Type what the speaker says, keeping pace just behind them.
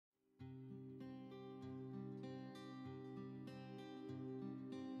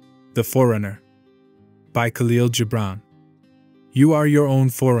The Forerunner, by Khalil Gibran. You are your own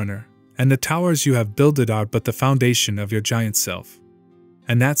forerunner, and the towers you have builded are but the foundation of your giant self.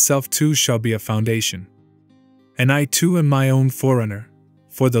 And that self too shall be a foundation. And I too am my own forerunner,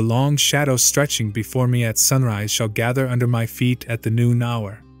 for the long shadow stretching before me at sunrise shall gather under my feet at the noon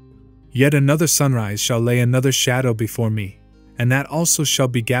hour. Yet another sunrise shall lay another shadow before me, and that also shall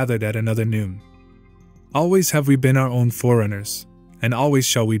be gathered at another noon. Always have we been our own forerunners, and always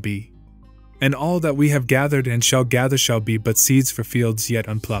shall we be. And all that we have gathered and shall gather shall be but seeds for fields yet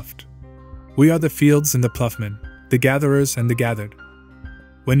unplucked. We are the fields and the ploughmen, the gatherers and the gathered.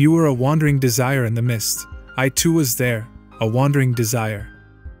 When you were a wandering desire in the mist, I too was there, a wandering desire.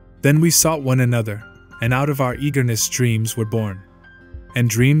 Then we sought one another, and out of our eagerness dreams were born. And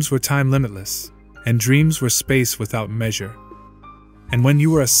dreams were time limitless, and dreams were space without measure. And when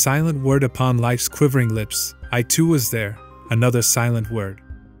you were a silent word upon life's quivering lips, I too was there, another silent word.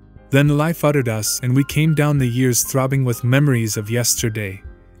 Then life uttered us, and we came down the years throbbing with memories of yesterday,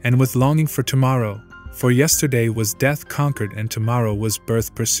 and with longing for tomorrow, for yesterday was death conquered and tomorrow was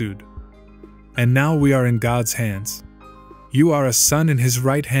birth pursued. And now we are in God's hands. You are a sun in his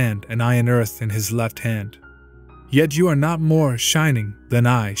right hand, and I an earth in his left hand. Yet you are not more shining than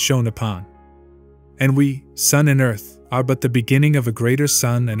I shone upon. And we, sun and earth, are but the beginning of a greater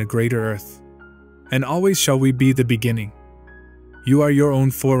sun and a greater earth. And always shall we be the beginning. You are your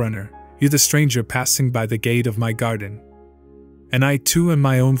own forerunner, you the stranger passing by the gate of my garden. And I too am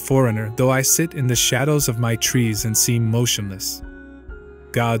my own forerunner, though I sit in the shadows of my trees and seem motionless.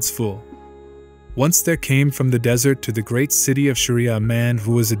 God's fool. Once there came from the desert to the great city of Sharia a man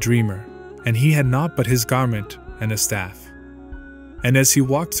who was a dreamer, and he had naught but his garment and a staff. And as he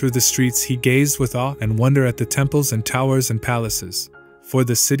walked through the streets he gazed with awe and wonder at the temples and towers and palaces, for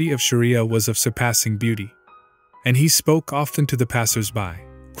the city of Sharia was of surpassing beauty. And he spoke often to the passers-by,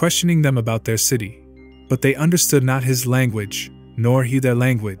 questioning them about their city, but they understood not his language, nor he their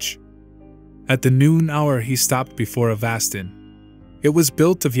language. At the noon hour he stopped before a vast inn. It was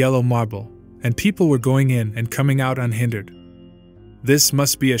built of yellow marble, and people were going in and coming out unhindered. This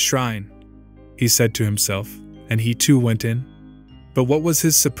must be a shrine, he said to himself, and he too went in. But what was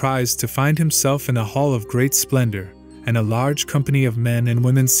his surprise to find himself in a hall of great splendor, and a large company of men and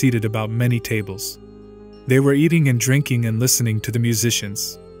women seated about many tables. They were eating and drinking and listening to the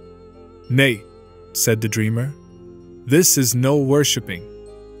musicians. Nay, said the dreamer, this is no worshipping.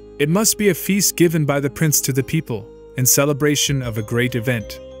 It must be a feast given by the prince to the people, in celebration of a great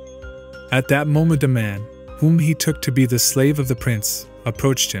event. At that moment a man, whom he took to be the slave of the prince,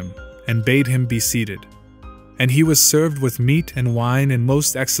 approached him, and bade him be seated. And he was served with meat and wine and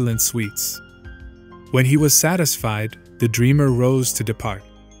most excellent sweets. When he was satisfied, the dreamer rose to depart.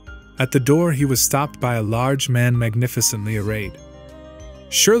 At the door he was stopped by a large man magnificently arrayed.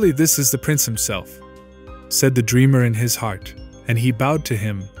 Surely this is the prince himself, said the dreamer in his heart, and he bowed to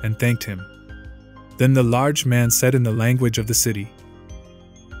him and thanked him. Then the large man said in the language of the city,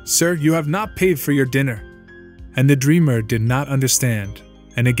 Sir, you have not paid for your dinner. And the dreamer did not understand,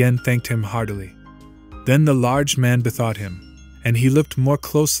 and again thanked him heartily. Then the large man bethought him, and he looked more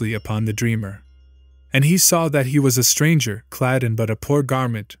closely upon the dreamer. And he saw that he was a stranger, clad in but a poor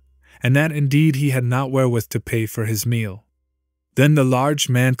garment, and that indeed he had not wherewith to pay for his meal. Then the large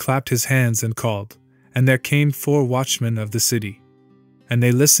man clapped his hands and called, and there came 4 watchmen of the city. And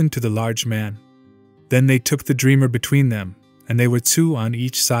they listened to the large man. Then they took the dreamer between them, and they were 2 on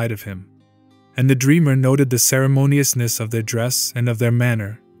each side of him. And the dreamer noted the ceremoniousness of their dress and of their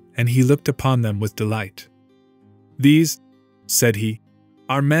manner, and he looked upon them with delight. These, said he,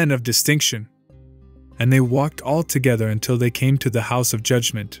 are men of distinction. And they walked all together until they came to the house of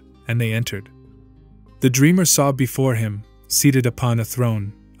judgment, and they entered. The dreamer saw before him, seated upon a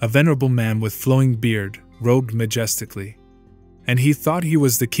throne, a venerable man with flowing beard, robed majestically. And he thought he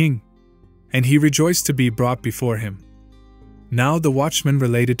was the king, and he rejoiced to be brought before him. Now the watchman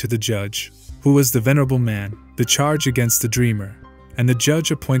related to the judge, who was the venerable man, the charge against the dreamer, and the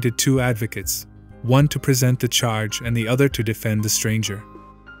judge appointed 2 advocates, one to present the charge and the other to defend the stranger.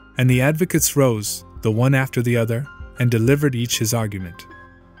 And the advocates rose, the one after the other, and delivered each his argument.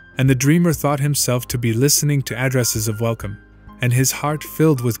 And the dreamer thought himself to be listening to addresses of welcome, and his heart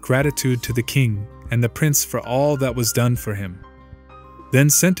filled with gratitude to the king and the prince for all that was done for him. Then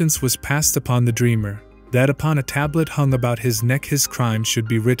sentence was passed upon the dreamer, that upon a tablet hung about his neck his crime should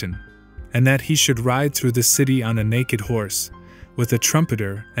be written, and that he should ride through the city on a naked horse, with a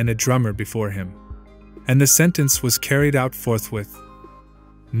trumpeter and a drummer before him. And the sentence was carried out forthwith.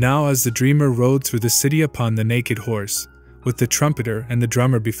 Now as the dreamer rode through the city upon the naked horse, with the trumpeter and the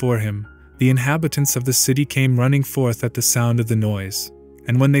drummer before him, the inhabitants of the city came running forth at the sound of the noise,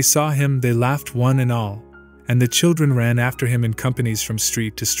 and when they saw him they laughed one and all, and the children ran after him in companies from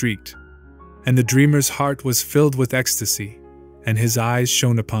street to street. And the dreamer's heart was filled with ecstasy, and his eyes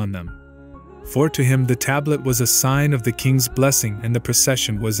shone upon them. For to him the tablet was a sign of the king's blessing, and the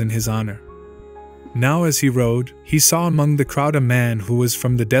procession was in his honor. Now as he rode, he saw among the crowd a man who was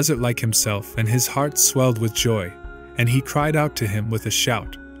from the desert like himself, and his heart swelled with joy, and he cried out to him with a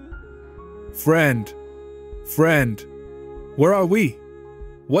shout, "Friend! Friend! Where are we?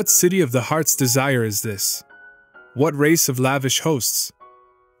 What city of the heart's desire is this? What race of lavish hosts?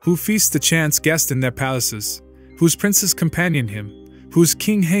 Who feasts the chance guest in their palaces, whose princes companion him, whose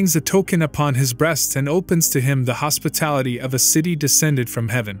king hangs a token upon his breast and opens to him the hospitality of a city descended from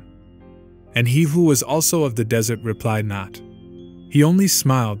heaven?" And he who was also of the desert replied not. He only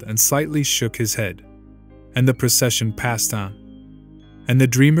smiled and slightly shook his head. And the procession passed on. And the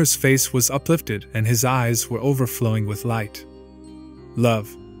dreamer's face was uplifted, and his eyes were overflowing with light.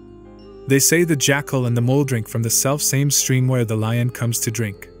 Love. They say the jackal and the mole drink from the self-same stream where the lion comes to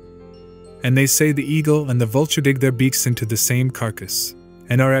drink. And they say the eagle and the vulture dig their beaks into the same carcass,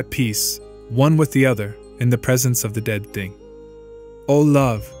 and are at peace, one with the other, in the presence of the dead thing. O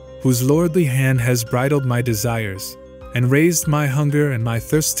love, whose lordly hand has bridled my desires, and raised my hunger and my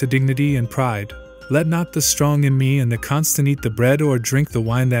thirst to dignity and pride, let not the strong in me and the constant eat the bread or drink the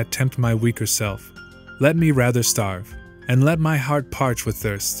wine that tempt my weaker self. Let me rather starve, and let my heart parch with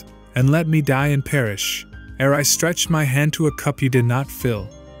thirst, and let me die and perish, ere I stretch my hand to a cup you did not fill,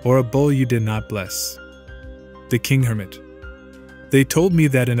 or a bowl you did not bless. The King Hermit. They told me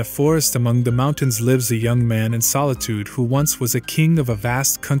that in a forest among the mountains lives a young man in solitude who once was a king of a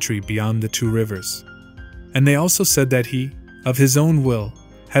vast country beyond the two rivers. And they also said that he, of his own will,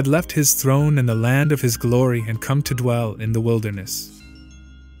 had left his throne and the land of his glory and come to dwell in the wilderness.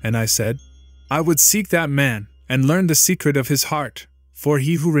 And I said, I would seek that man, and learn the secret of his heart, for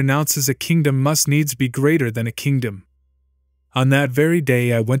he who renounces a kingdom must needs be greater than a kingdom. On that very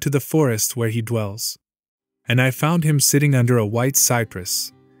day I went to the forest where he dwells. And I found him sitting under a white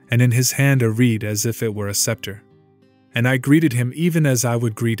cypress, and in his hand a reed as if it were a scepter. And I greeted him even as I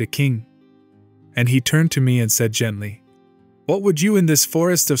would greet a king. And he turned to me and said gently, What would you in this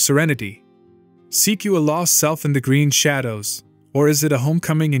forest of serenity? Seek you a lost self in the green shadows, or is it a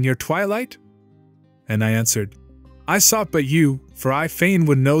homecoming in your twilight? And I answered, I sought but you, for I fain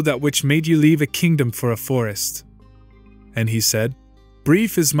would know that which made you leave a kingdom for a forest. And he said,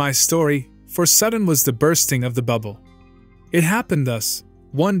 Brief is my story, for sudden was the bursting of the bubble. It happened thus.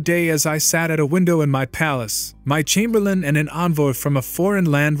 One day as I sat at a window in my palace, my chamberlain and an envoy from a foreign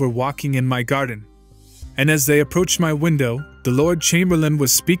land were walking in my garden. And as they approached my window, the Lord Chamberlain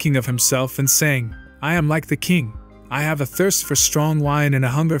was speaking of himself and saying, I am like the king. I have a thirst for strong wine and a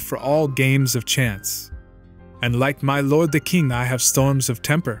hunger for all games of chance. And like my lord the king I have storms of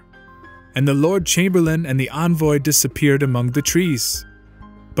temper. And the Lord Chamberlain and the envoy disappeared among the trees.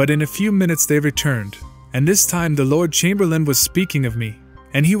 But in a few minutes they returned, and this time the Lord Chamberlain was speaking of me,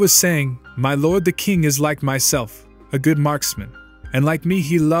 and he was saying, My lord the king is like myself, a good marksman, and like me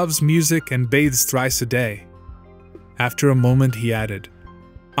he loves music and bathes thrice a day. After a moment he added,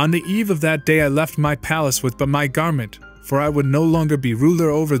 On the eve of that day I left my palace with but my garment, for I would no longer be ruler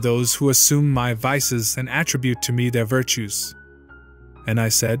over those who assume my vices and attribute to me their virtues. And I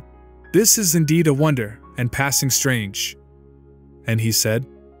said, This is indeed a wonder, and passing strange. And he said,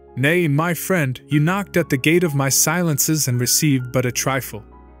 Nay, my friend, you knocked at the gate of my silences and received but a trifle.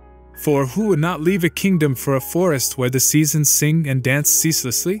 For who would not leave a kingdom for a forest where the seasons sing and dance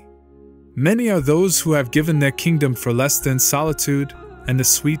ceaselessly? Many are those who have given their kingdom for less than solitude and the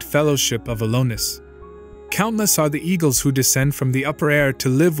sweet fellowship of aloneness. Countless are the eagles who descend from the upper air to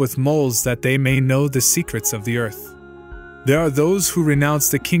live with moles that they may know the secrets of the earth. There are those who renounce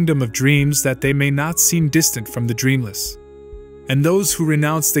the kingdom of dreams that they may not seem distant from the dreamless. And those who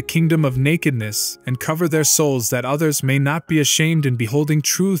renounce the kingdom of nakedness and cover their souls that others may not be ashamed in beholding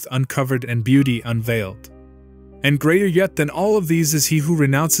truth uncovered and beauty unveiled. And greater yet than all of these is he who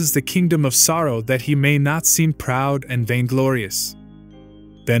renounces the kingdom of sorrow that he may not seem proud and vainglorious.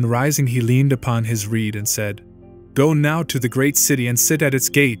 Then rising he leaned upon his reed and said, Go now to the great city and sit at its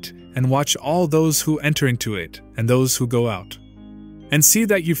gate, and watch all those who enter into it and those who go out. And see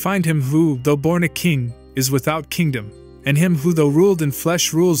that you find him who, though born a king, is without kingdom, and him who though ruled in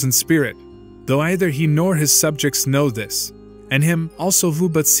flesh rules in spirit, though either he nor his subjects know this, and him also who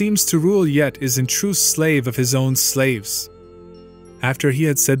but seems to rule yet is in truth slave of his own slaves. After he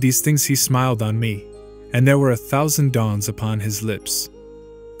had said these things he smiled on me, and there were 1,000 dawns upon his lips.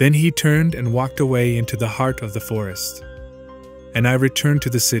 Then he turned and walked away into the heart of the forest. And I returned to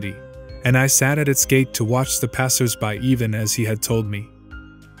the city, and I sat at its gate to watch the passers-by even as he had told me.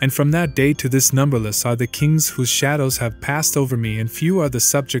 And from that day to this numberless are the kings whose shadows have passed over me, and few are the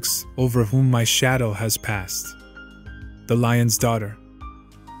subjects over whom my shadow has passed. The Lion's Daughter.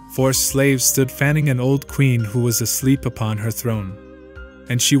 4 slaves stood fanning an old queen who was asleep upon her throne,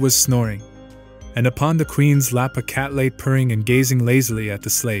 and she was snoring. And upon the queen's lap a cat lay purring and gazing lazily at the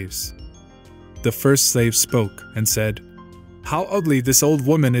slaves. The first slave spoke and said, "How ugly this old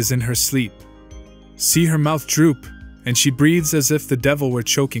woman is in her sleep! See her mouth droop, and she breathes as if the devil were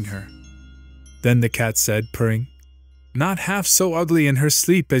choking her." Then the cat said, purring, "Not half so ugly in her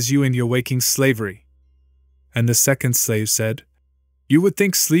sleep as you in your waking slavery." And the second slave said, "You would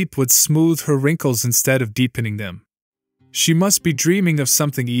think sleep would smooth her wrinkles instead of deepening them. She must be dreaming of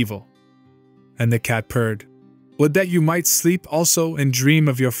something evil." And the cat purred, "Would that you might sleep also and dream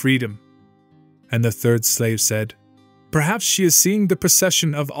of your freedom." And the third slave said, "Perhaps she is seeing the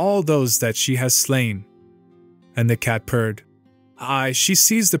procession of all those that she has slain." And the cat purred, "Aye, she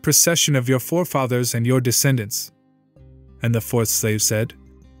sees the procession of your forefathers and your descendants." And the fourth slave said,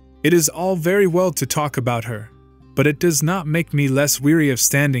 "It is all very well to talk about her, but it does not make me less weary of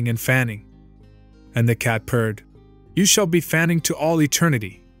standing and fanning." And the cat purred, "You shall be fanning to all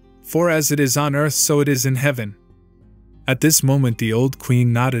eternity, for as it is on earth so it is in heaven." At this moment the old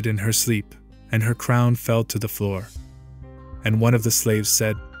queen nodded in her sleep, and her crown fell to the floor. And one of the slaves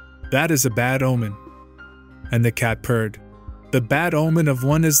said, "That is a bad omen." And the cat purred, "The bad omen of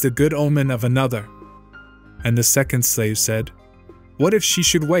one is the good omen of another." And the second slave said, "What if she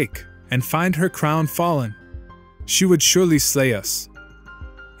should wake and find her crown fallen? She would surely slay us."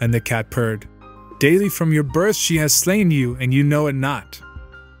 And the cat purred, "Daily from your birth she has slain you, and you know it not."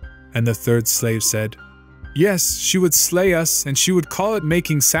 And the third slave said, "Yes, she would slay us, and she would call it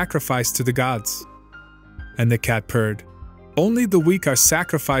making sacrifice to the gods." And the cat purred, "Only the weak are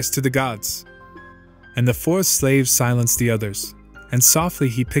sacrificed to the gods." And the fourth slave silenced the others, and softly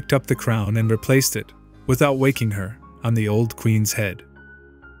he picked up the crown and replaced it, without waking her, on the old queen's head.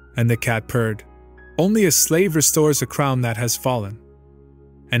 And the cat purred, "Only a slave restores a crown that has fallen."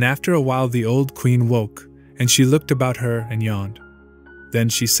 And after a while the old queen woke, and she looked about her and yawned. Then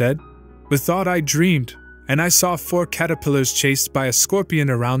she said, "Methought I dreamed, and I saw 4 caterpillars chased by a scorpion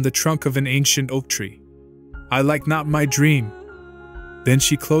around the trunk of an ancient oak tree. I like not my dream." Then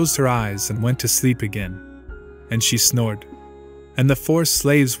she closed her eyes and went to sleep again, and she snored. And the 4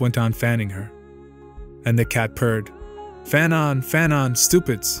 slaves went on fanning her. And the cat purred, fan on,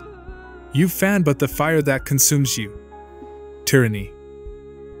 stupids! You fan but the fire that consumes you." Tyranny.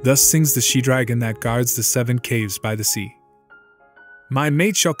 Thus sings the she-dragon that guards the 7 caves by the sea. "My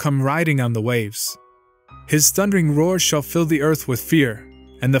mate shall come riding on the waves. His thundering roar shall fill the earth with fear,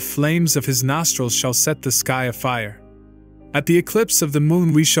 and the flames of his nostrils shall set the sky afire. At the eclipse of the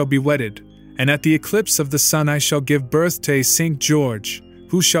moon we shall be wedded, and at the eclipse of the sun I shall give birth to a St. George,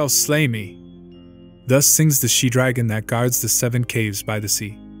 who shall slay me." Thus sings the she-dragon that guards the 7 caves by the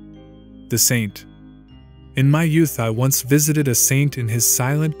sea. The Saint. In my youth I once visited a saint in his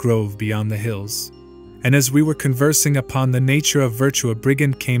silent grove beyond the hills, and as we were conversing upon the nature of virtue a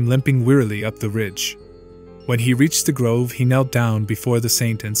brigand came limping wearily up the ridge. When he reached the grove he knelt down before the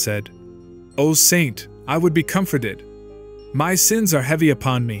saint and said, "O saint, I would be comforted. My sins are heavy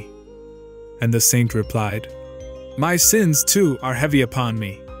upon me." And the saint replied, "My sins too are heavy upon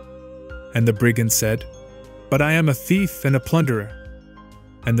me." And the brigand said, "But I am a thief and a plunderer."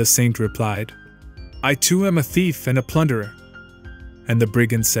 And the saint replied, "I too am a thief and a plunderer." And the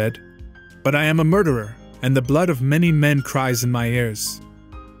brigand said, "But I am a murderer, and the blood of many men cries in my ears."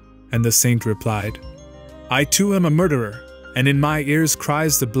 And the saint replied, "I too am a murderer, and in my ears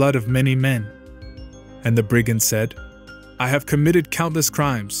cries the blood of many men." And the brigand said, "I have committed countless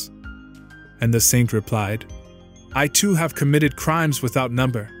crimes." And the saint replied, "I too have committed crimes without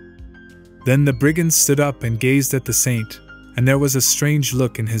number." Then the brigand stood up and gazed at the saint, and there was a strange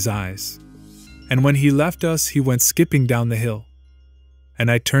look in his eyes. And when he left us he went skipping down the hill. And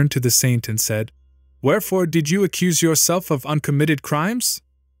I turned to the saint and said, "Wherefore did you accuse yourself of uncommitted crimes?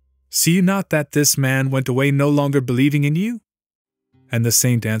 See you not that this man went away no longer believing in you?" And the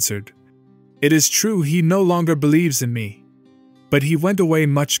saint answered, "It is true he no longer believes in me, but he went away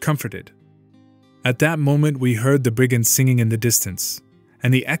much comforted." At that moment we heard the brigand singing in the distance,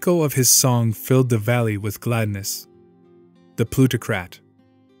 and the echo of his song filled the valley with gladness. The plutocrat.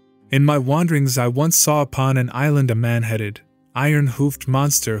 In my wanderings I once saw upon an island a man-headed, iron-hoofed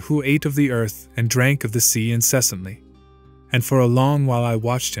monster who ate of the earth and drank of the sea incessantly. And for a long while I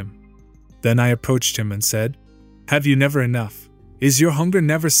watched him. Then I approached him and said, "Have you never enough? Is your hunger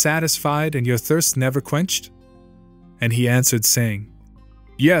never satisfied and your thirst never quenched?" And he answered, saying,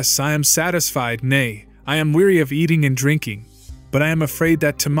 "Yes, I am satisfied, nay, I am weary of eating and drinking. but I am afraid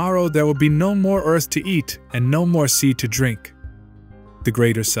that tomorrow there will be no more earth to eat and no more sea to drink. The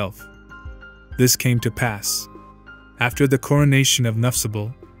greater self. This came to pass. After the coronation of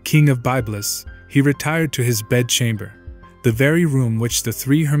Nufzibul, king of Byblus, he retired to his bedchamber, the very room which the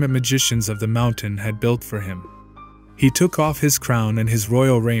 3 hermit magicians of the mountain had built for him. He took off his crown and his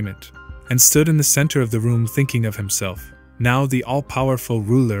royal raiment, and stood in the center of the room thinking of himself, now the all-powerful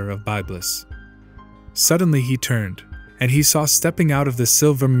ruler of Byblus. Suddenly he turned, and he saw stepping out of the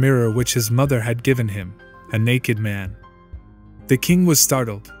silver mirror which his mother had given him, a naked man. The king was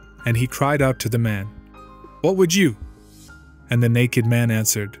startled, and he cried out to the man, "What would you?" And the naked man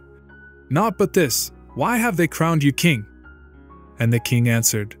answered, "Naught but this, why have they crowned you king?" And the king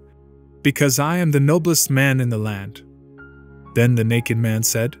answered, "Because I am the noblest man in the land." Then the naked man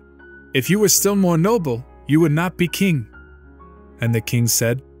said, "If you were still more noble, you would not be king." And the king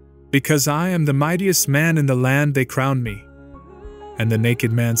said, "Because I am the mightiest man in the land, they crowned me." And the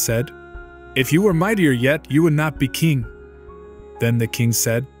naked man said, "If you were mightier yet, you would not be king." Then the king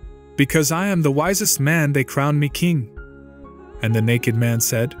said, "Because I am the wisest man, they crowned me king." And the naked man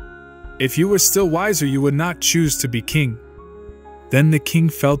said, "If you were still wiser, you would not choose to be king." Then the king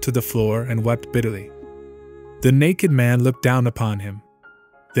fell to the floor and wept bitterly. The naked man looked down upon him.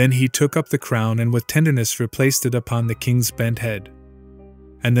 Then he took up the crown and with tenderness replaced it upon the king's bent head.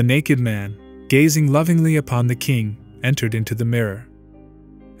 And the naked man, gazing lovingly upon the king, entered into the mirror.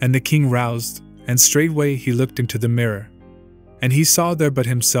 And the king roused, and straightway he looked into the mirror. And he saw there but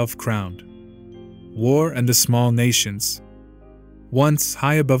himself crowned. War and the small nations. Once,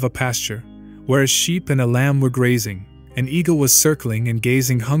 high above a pasture, where a sheep and a lamb were grazing, an eagle was circling and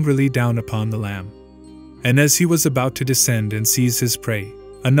gazing hungrily down upon the lamb. And as he was about to descend and seize his prey,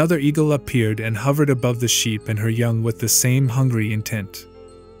 another eagle appeared and hovered above the sheep and her young with the same hungry intent.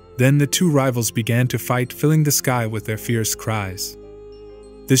 Then the 2 rivals began to fight, filling the sky with their fierce cries.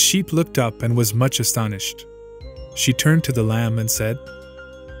 The sheep looked up and was much astonished. She turned to the lamb and said,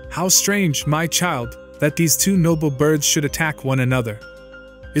 "How strange, my child, that these 2 noble birds should attack one another.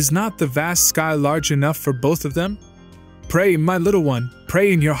 Is not the vast sky large enough for both of them? Pray, my little one,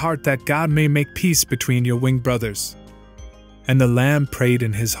 pray in your heart that God may make peace between your winged brothers." And the lamb prayed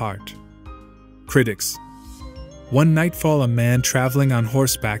in his heart. Critics. One nightfall, a man traveling on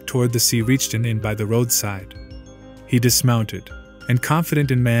horseback toward the sea reached an inn by the roadside. He dismounted, and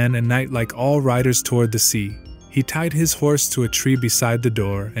confident in man and knight like all riders toward the sea, he tied his horse to a tree beside the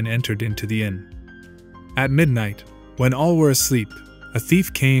door and entered into the inn. At midnight, when all were asleep, a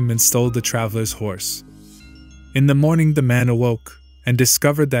thief came and stole the traveler's horse. In the morning the man awoke, and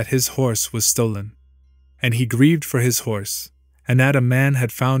discovered that his horse was stolen. And he grieved for his horse, and that a man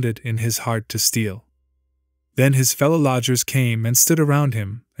had found it in his heart to steal. Then his fellow lodgers came and stood around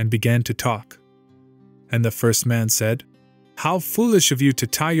him, and began to talk. And the first man said, "How foolish of you to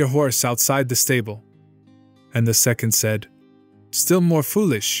tie your horse outside the stable." And the second said, "Still more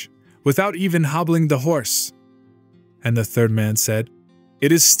foolish, without even hobbling the horse." And the third man said,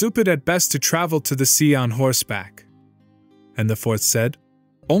 "It is stupid at best to travel to the sea on horseback." And the fourth said,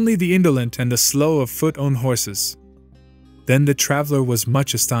 "Only the indolent and the slow of foot own horses." Then the traveler was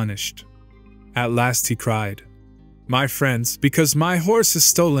much astonished. At last he cried, "My friends, because my horse is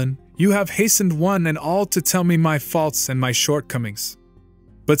stolen, you have hastened one and all to tell me my faults and my shortcomings.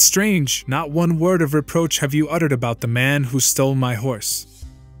 But strange, not one word of reproach have you uttered about the man who stole my horse."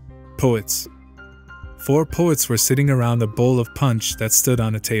 Poets. 4 poets were sitting around a bowl of punch that stood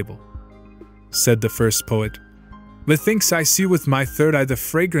on a table. Said the first poet, "Methinks I see with my third eye the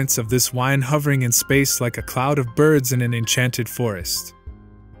fragrance of this wine hovering in space like a cloud of birds in an enchanted forest."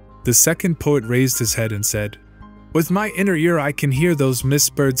 The second poet raised his head and said, "With my inner ear I can hear those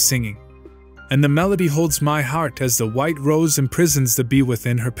mist birds singing, and the melody holds my heart as the white rose imprisons the bee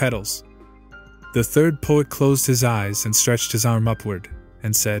within her petals." The third poet closed his eyes and stretched his arm upward,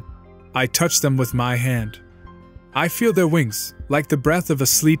 and said, "I touch them with my hand. I feel their wings, like the breath of a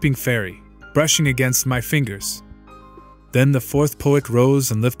sleeping fairy, brushing against my fingers." Then the fourth poet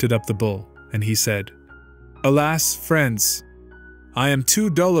rose and lifted up the bowl, and he said, "Alas, friends! I am too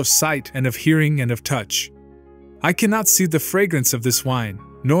dull of sight and of hearing and of touch. I cannot see the fragrance of this wine,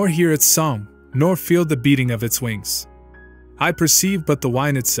 nor hear its song, nor feel the beating of its wings. I perceive but the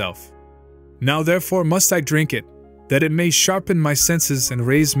wine itself. Now therefore must I drink it, that it may sharpen my senses and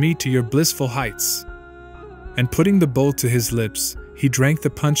raise me to your blissful heights." And putting the bowl to his lips, he drank the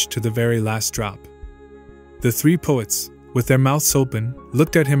punch to the very last drop. The 3 poets, with their mouths open,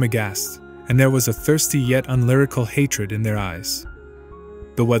 looked at him aghast, and there was a thirsty yet unlyrical hatred in their eyes.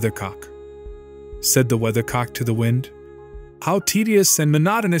 The weathercock. Said the weathercock to the wind, "How tedious and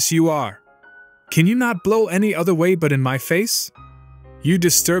monotonous you are! Can you not blow any other way but in my face?"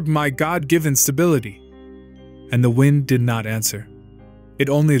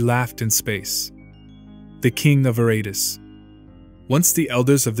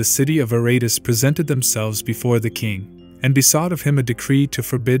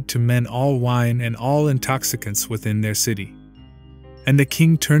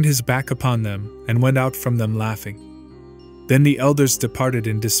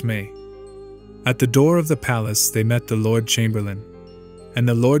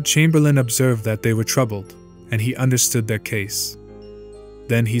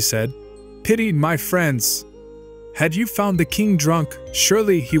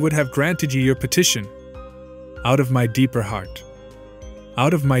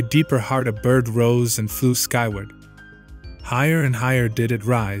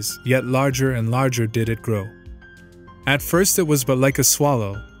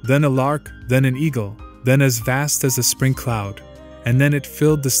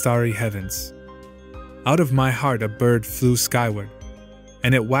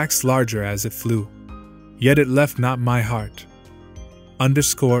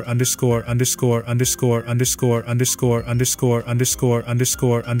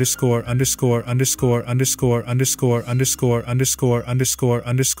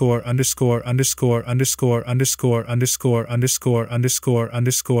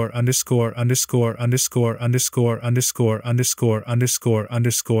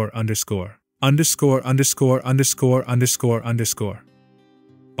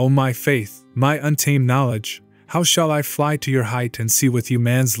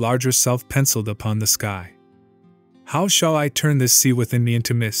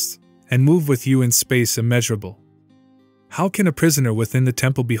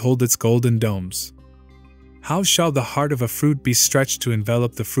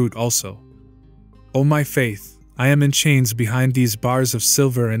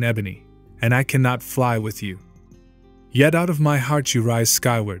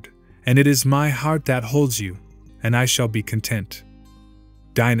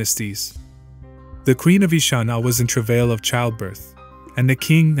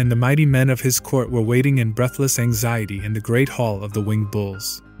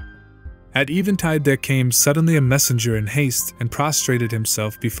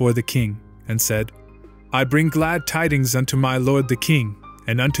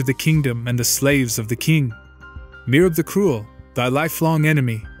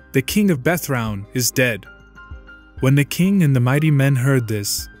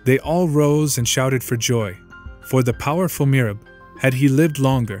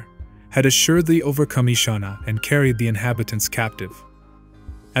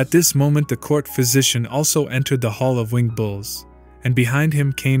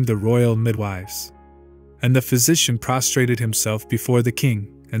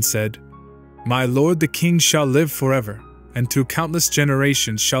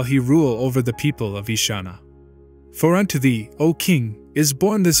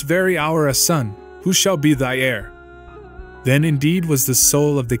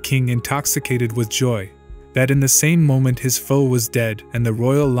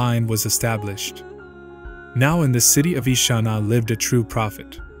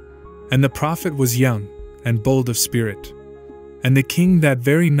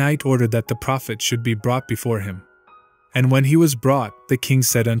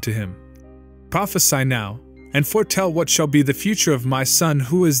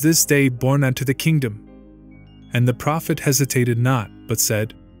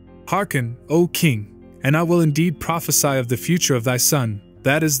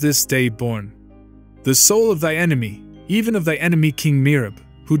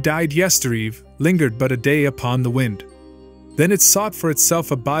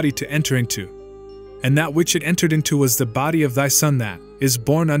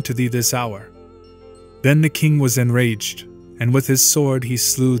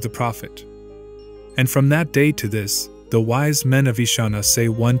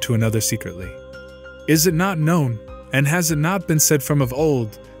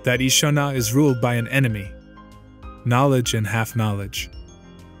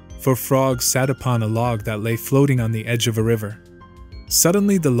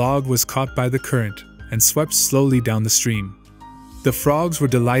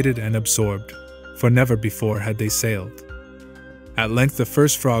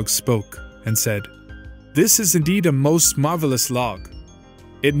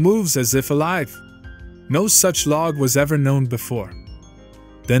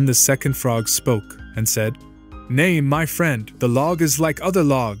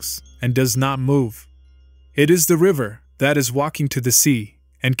 that is walking to the sea,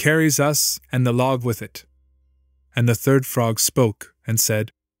 and carries us and the log with it. And the third frog spoke, and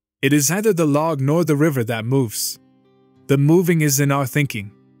said, It is neither the log nor the river that moves. The moving is in our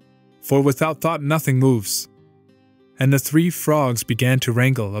thinking. For without thought nothing moves. And the three frogs began to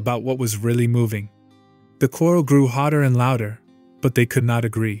wrangle about what was really moving. The quarrel grew hotter and louder, but they could not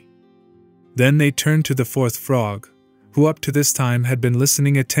agree. Then they turned to the fourth frog, who up to this time had been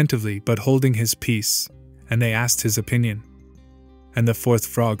listening attentively but holding his peace, and they asked his opinion. And the fourth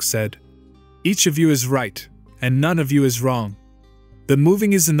frog said, Each of you is right, and none of you is wrong. The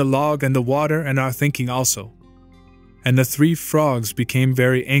moving is in the log and the water and our thinking also. And the three frogs became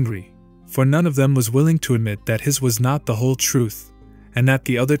very angry, for none of them was willing to admit that his was not the whole truth, and that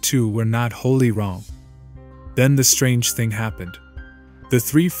the other two were not wholly wrong. Then the strange thing happened. The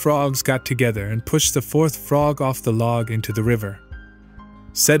three frogs got together and pushed the fourth frog off the log into the river.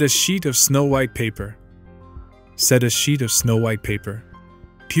 Said a sheet of snow-white paper. Said a sheet of snow-white paper.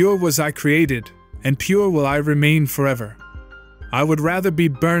 Pure was I created, and pure will I remain forever. I would rather be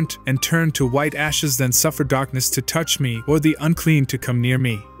burnt and turned to white ashes than suffer darkness to touch me or the unclean to come near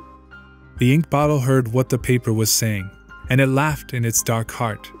me. The ink bottle heard what the paper was saying, and it laughed in its dark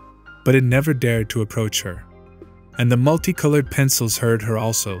heart, but it never dared to approach her. And the multicolored pencils heard her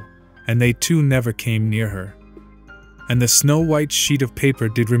also, and they too never came near her. And the snow-white sheet of paper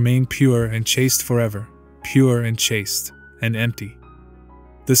did remain pure and chaste forever, pure and chaste, and empty.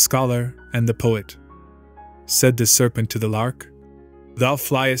 The scholar and the poet. Said the serpent to the lark, Thou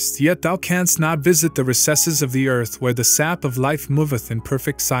fliest, yet thou canst not visit the recesses of the earth where the sap of life moveth in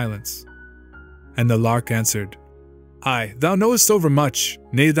perfect silence. And the lark answered, Aye, thou knowest overmuch,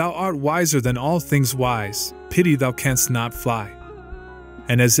 nay, thou art wiser than all things wise, pity thou canst not fly.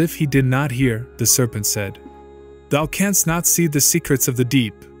 And as if he did not hear, the serpent said, Thou canst not see the secrets of the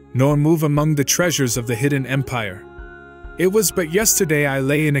deep, nor move among the treasures of the hidden empire. It was but yesterday I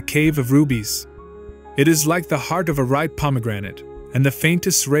lay in a cave of rubies. It is like the heart of a ripe pomegranate, and the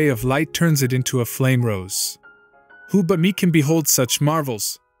faintest ray of light turns it into a flame rose. Who but me can behold such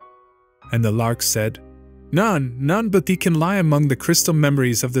marvels? And the lark said, None but thee can lie among the crystal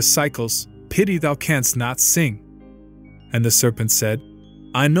memories of the cycles, pity thou canst not sing. And the serpent said,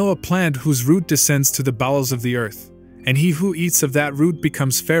 I know a plant whose root descends to the bowels of the earth, and he who eats of that root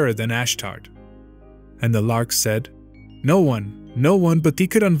becomes fairer than ashtart. And the lark said, No one but thee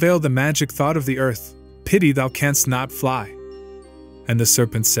could unveil the magic thought of the earth, pity thou canst not fly. And the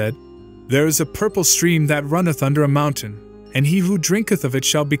serpent said, There is a purple stream that runneth under a mountain, and he who drinketh of it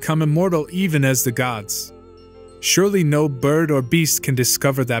shall become immortal even as the gods. Surely no bird or beast can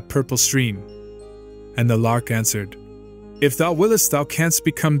discover that purple stream. And the lark answered, If thou willest thou canst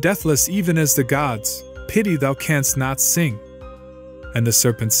become deathless even as the gods, pity thou canst not sing. And the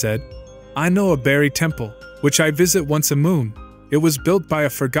serpent said, I know a buried temple, which I visit once a moon. It was built by a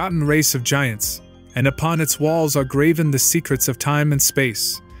forgotten race of giants, and upon its walls are graven the secrets of time and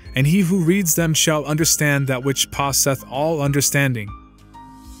space, and he who reads them shall understand that which passeth all understanding.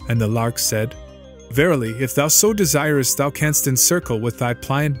 And the lark said, Verily, if thou so desirest thou canst encircle with thy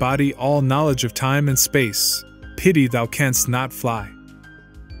pliant body all knowledge of time and space, pity thou canst not fly.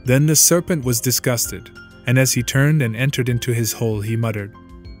 Then the serpent was disgusted, and as he turned and entered into his hole he muttered,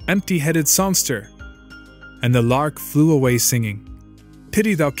 Empty-headed songster! And the lark flew away singing,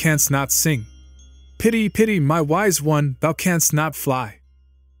 Pity thou canst not sing. Pity, my wise one, thou canst not fly.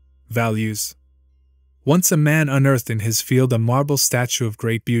 Values. Once a man unearthed in his field a marble statue of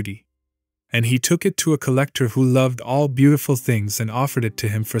great beauty, and he took it to a collector who loved all beautiful things and offered it to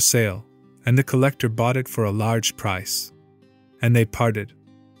him for sale, and the collector bought it for a large price. And they parted.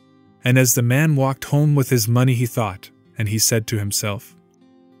 And as the man walked home with his money he thought, and he said to himself,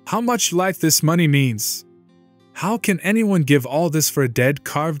 How much life this money means! How can anyone give all this for a dead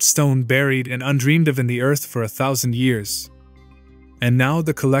carved stone buried and undreamed of in the earth for 1,000 years? And now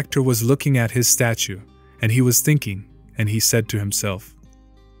the collector was looking at his statue, and he was thinking, and he said to himself,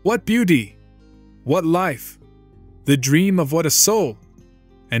 What beauty! What life! The dream of what a soul!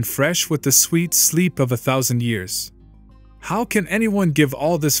 And fresh with the sweet sleep of 1,000 years. How can anyone give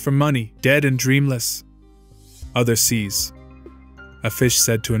all this for money, dead and dreamless? Other seas. A fish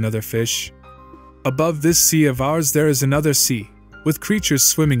said to another fish, Above this sea of ours there is another sea, with creatures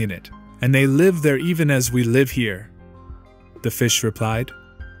swimming in it, and they live there even as we live here. The fish replied,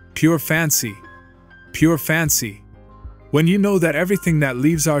 Pure fancy, pure fancy. When you know that everything that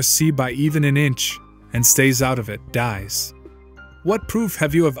leaves our sea by even an inch, and stays out of it, dies. What proof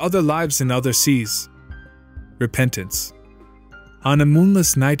have you of other lives in other seas? Repentance. On a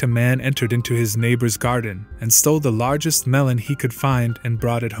moonless night a man entered into his neighbor's garden and stole the largest melon he could find and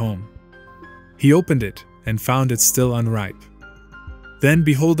brought it home. He opened it, and found it still unripe. Then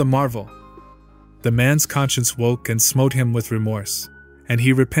behold a marvel! The man's conscience woke and smote him with remorse, and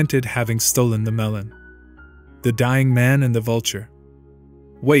he repented having stolen the melon. The dying man and the vulture.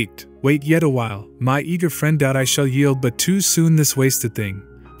 Wait yet a while, my eager friend, doubt I shall yield but too soon this wasted thing,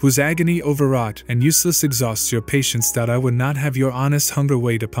 whose agony overwrought and useless exhausts your patience, doubt I would not have your honest hunger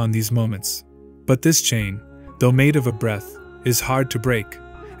wait upon these moments. But this chain, though made of a breath, is hard to break,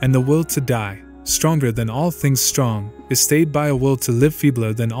 and the will to die, stronger than all things strong, is stayed by a will to live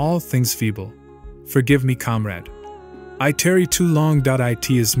feebler than all things feeble. Forgive me, comrade. I tarry too long. It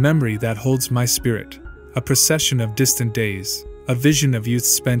is memory that holds my spirit, a procession of distant days, a vision of youth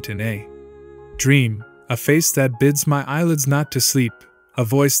spent in a dream, a face that bids my eyelids not to sleep, a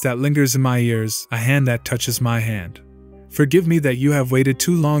voice that lingers in my ears, a hand that touches my hand. Forgive me that you have waited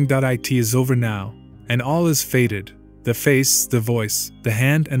too long. It is over now, and all is faded, the face, the voice, the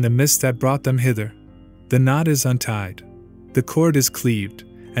hand, and the mist that brought them hither. The knot is untied, the cord is cleaved,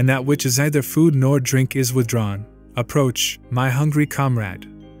 and that which is neither food nor drink is withdrawn. Approach, my hungry comrade.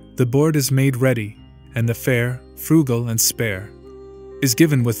 The board is made ready, and the fare, frugal and spare, is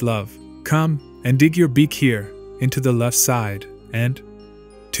given with love. Come, and dig your beak here, into the left side, and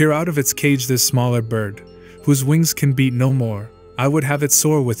tear out of its cage this smaller bird, whose wings can beat no more. I would have it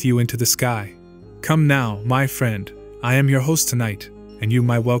soar with you into the sky. Come now, my friend, I am your host tonight, and you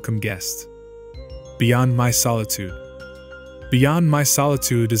my welcome guest. Beyond my solitude. Beyond my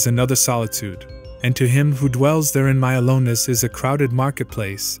solitude is another solitude, and to him who dwells therein my aloneness is a crowded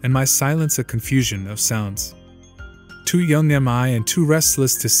marketplace, and my silence a confusion of sounds. Too young am I and too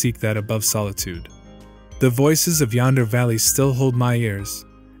restless to seek that above solitude. The voices of yonder valley still hold my ears,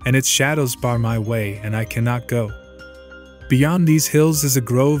 and its shadows bar my way, and I cannot go. Beyond these hills is a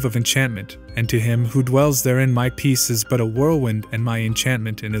grove of enchantment, and to him who dwells therein my peace is but a whirlwind and my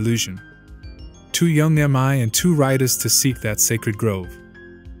enchantment an illusion. Too young am I and too riotous to seek that sacred grove.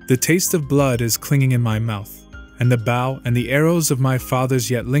 The taste of blood is clinging in my mouth, and the bow and the arrows of my fathers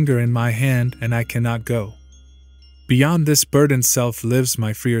yet linger in my hand, and I cannot go. Beyond this burdened self lives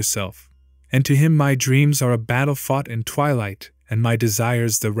my freer self, and to him my dreams are a battle fought in twilight, and my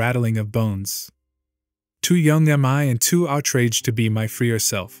desires the rattling of bones. Too young am I and too outraged to be my freer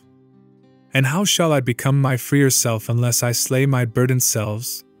self. And how shall I become my freer self unless I slay my burdened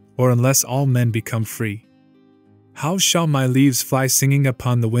selves, or unless all men become free? How shall my leaves fly singing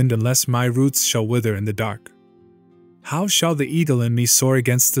upon the wind unless my roots shall wither in the dark? How shall the eagle in me soar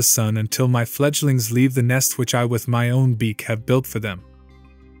against the sun until my fledglings leave the nest which I with my own beak have built for them?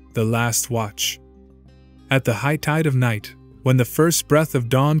 The last watch. At the high tide of night, when the first breath of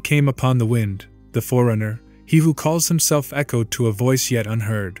dawn came upon the wind, the ForeRunner, he who calls himself echoed to a voice yet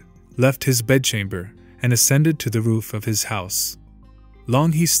unheard, left his bedchamber and ascended to the roof of his house.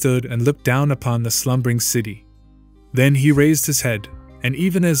 Long he stood and looked down upon the slumbering city. Then he raised his head, and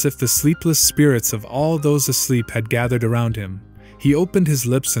even as if the sleepless spirits of all those asleep had gathered around him, he opened his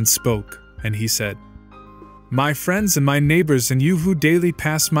lips and spoke, and he said, "My friends and my neighbors and you who daily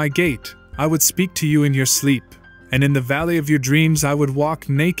pass my gate, I would speak to you in your sleep, and in the valley of your dreams I would walk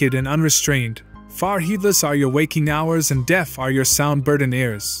naked and unrestrained. Far heedless are your waking hours and deaf are your sound-burdened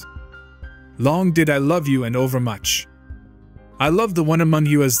ears. Long did I love you and overmuch. I loved the one among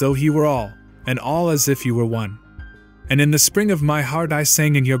you as though he were all, and all as if you were one. And in the spring of my heart I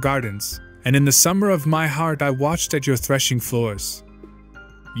sang in your gardens, and in the summer of my heart I watched at your threshing floors.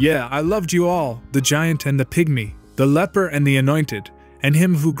 Yeah, I loved you all, the giant and the pygmy, the leper and the anointed, and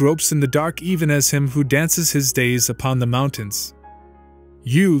him who gropes in the dark even as him who dances his days upon the mountains.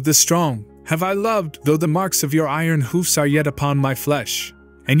 You, the strong, have I loved, though the marks of your iron hoofs are yet upon my flesh,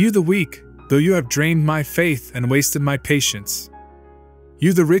 and you the weak, though you have drained my faith and wasted my patience.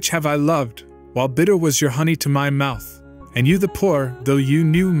 You the rich have I loved, while bitter was your honey to my mouth, and you the poor, though you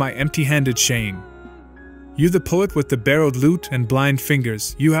knew my empty-handed shame. You the poet with the barrowed lute and blind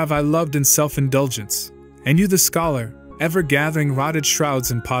fingers, you have I loved in self-indulgence, and you the scholar, ever gathering rotted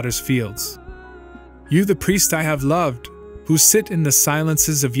shrouds in potter's fields. You the priest I have loved, who sit in the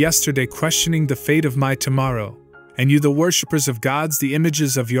silences of yesterday questioning the fate of my tomorrow, and you the worshippers of gods, the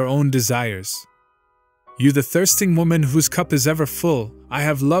images of your own desires. You the thirsting woman whose cup is ever full, I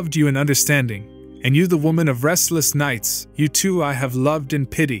have loved you in understanding, and you the woman of restless nights, you too I have loved in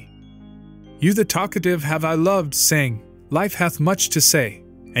pity. You the talkative have I loved, saying, life hath much to say,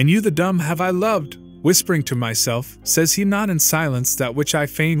 and you the dumb have I loved, whispering to myself, says he not in silence that which I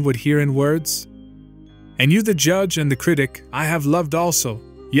fain would hear in words? And you the judge and the critic I have loved also,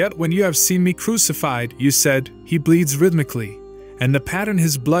 yet when you have seen me crucified, you said, he bleeds rhythmically, and the pattern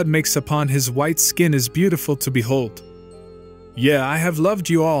his blood makes upon his white skin is beautiful to behold. Yeah, I have loved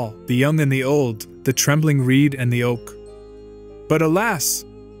you all, the young and the old, the trembling reed and the oak. But alas,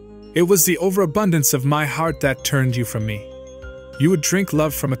 it was the overabundance of my heart that turned you from me. You would drink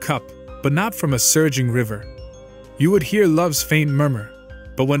love from a cup, but not from a surging river. You would hear love's faint murmur,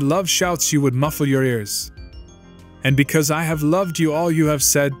 but when love shouts you would muffle your ears. And because I have loved you all you have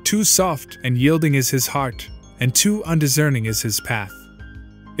said, too soft and yielding is his heart, and too undiscerning is his path.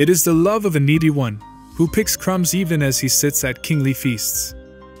 It is the love of a needy one, who picks crumbs even as he sits at kingly feasts.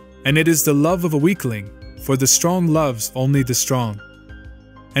 And it is the love of a weakling, for the strong loves only the strong.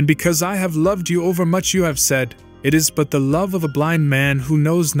 And because I have loved you overmuch you have said, it is but the love of a blind man who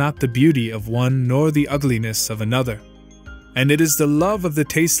knows not the beauty of one nor the ugliness of another. And it is the love of the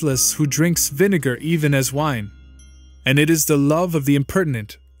tasteless who drinks vinegar even as wine. And it is the love of the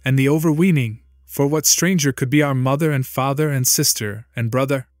impertinent and the overweening, for what stranger could be our mother and father and sister and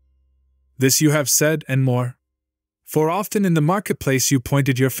brother? This you have said and more. For often in the marketplace you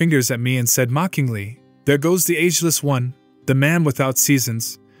pointed your fingers at me and said mockingly, there goes the ageless one, the man without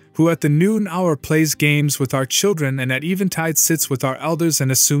seasons, who at the noon hour plays games with our children and at eventide sits with our elders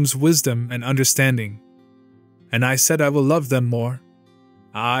and assumes wisdom and understanding. And I said I will love them more.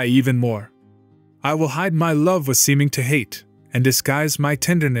 Aye, even more. I will hide my love with seeming to hate, and disguise my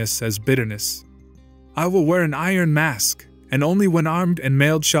tenderness as bitterness. I will wear an iron mask, and only when armed and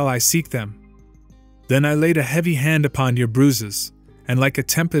mailed shall I seek them. Then I laid a heavy hand upon your bruises, and like a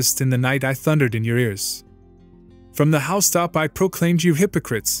tempest in the night I thundered in your ears. From the housetop I proclaimed you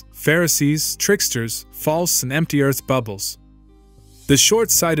hypocrites, Pharisees, tricksters, false and empty earth bubbles. The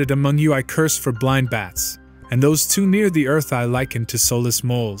short-sighted among you I cursed for blind bats, and those too near the earth I likened to soulless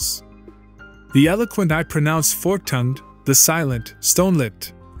moles. The eloquent I pronounced fork-tongued, the silent,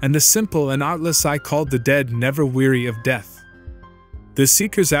 stone-lipped, and the simple and artless I called the dead never weary of death. The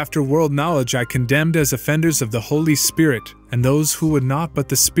seekers after world knowledge I condemned as offenders of the Holy Spirit, and those who would not but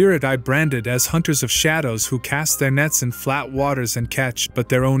the Spirit I branded as hunters of shadows who cast their nets in flat waters and catch but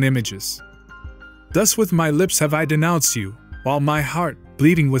their own images. Thus with my lips have I denounced you, while my heart,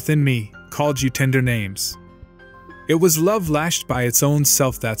 bleeding within me, called you tender names. It was love lashed by its own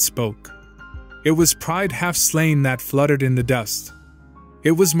self that spoke. It was pride half slain that fluttered in the dust.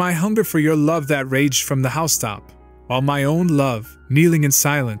 It was my hunger for your love that raged from the housetop, while my own love, kneeling in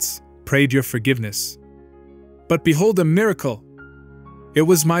silence, prayed your forgiveness. But behold a miracle! It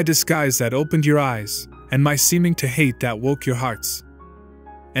was my disguise that opened your eyes, and my seeming to hate that woke your hearts.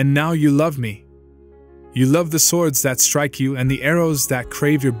 And now you love me. You love the swords that strike you and the arrows that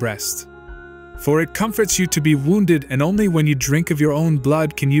crave your breast. For it comforts you to be wounded, and only when you drink of your own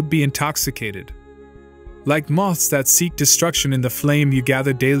blood can you be intoxicated. Like moths that seek destruction in the flame you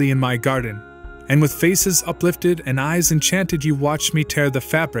gather daily in my garden, and with faces uplifted and eyes enchanted you watch me tear the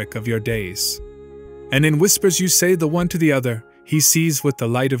fabric of your days. And in whispers you say the one to the other, he sees with the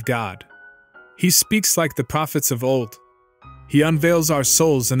light of God. He speaks like the prophets of old. He unveils our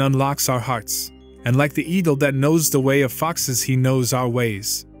souls and unlocks our hearts, and like the eagle that knows the way of foxes he knows our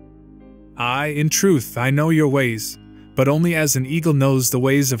ways. Aye, in truth, I know your ways, but only as an eagle knows the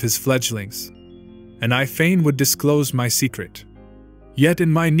ways of his fledglings. And I fain would disclose my secret. Yet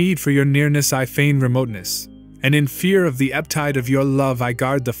in my need for your nearness I feign remoteness, and in fear of the ebb tide of your love I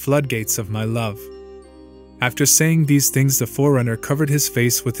guard the floodgates of my love. After saying these things the ForeRunner covered his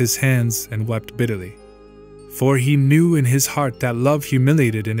face with his hands and wept bitterly. For he knew in his heart that love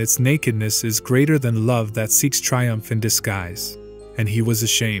humiliated in its nakedness is greater than love that seeks triumph in disguise, and he was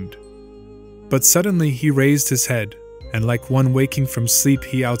ashamed. But suddenly he raised his head, and like one waking from sleep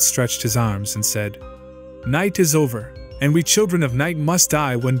he outstretched his arms and said, Night is over, and we children of night must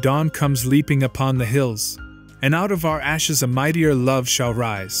die when dawn comes leaping upon the hills, and out of our ashes a mightier love shall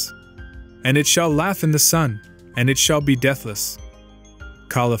rise. And it shall laugh in the sun, and it shall be deathless.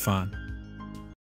 Colophon.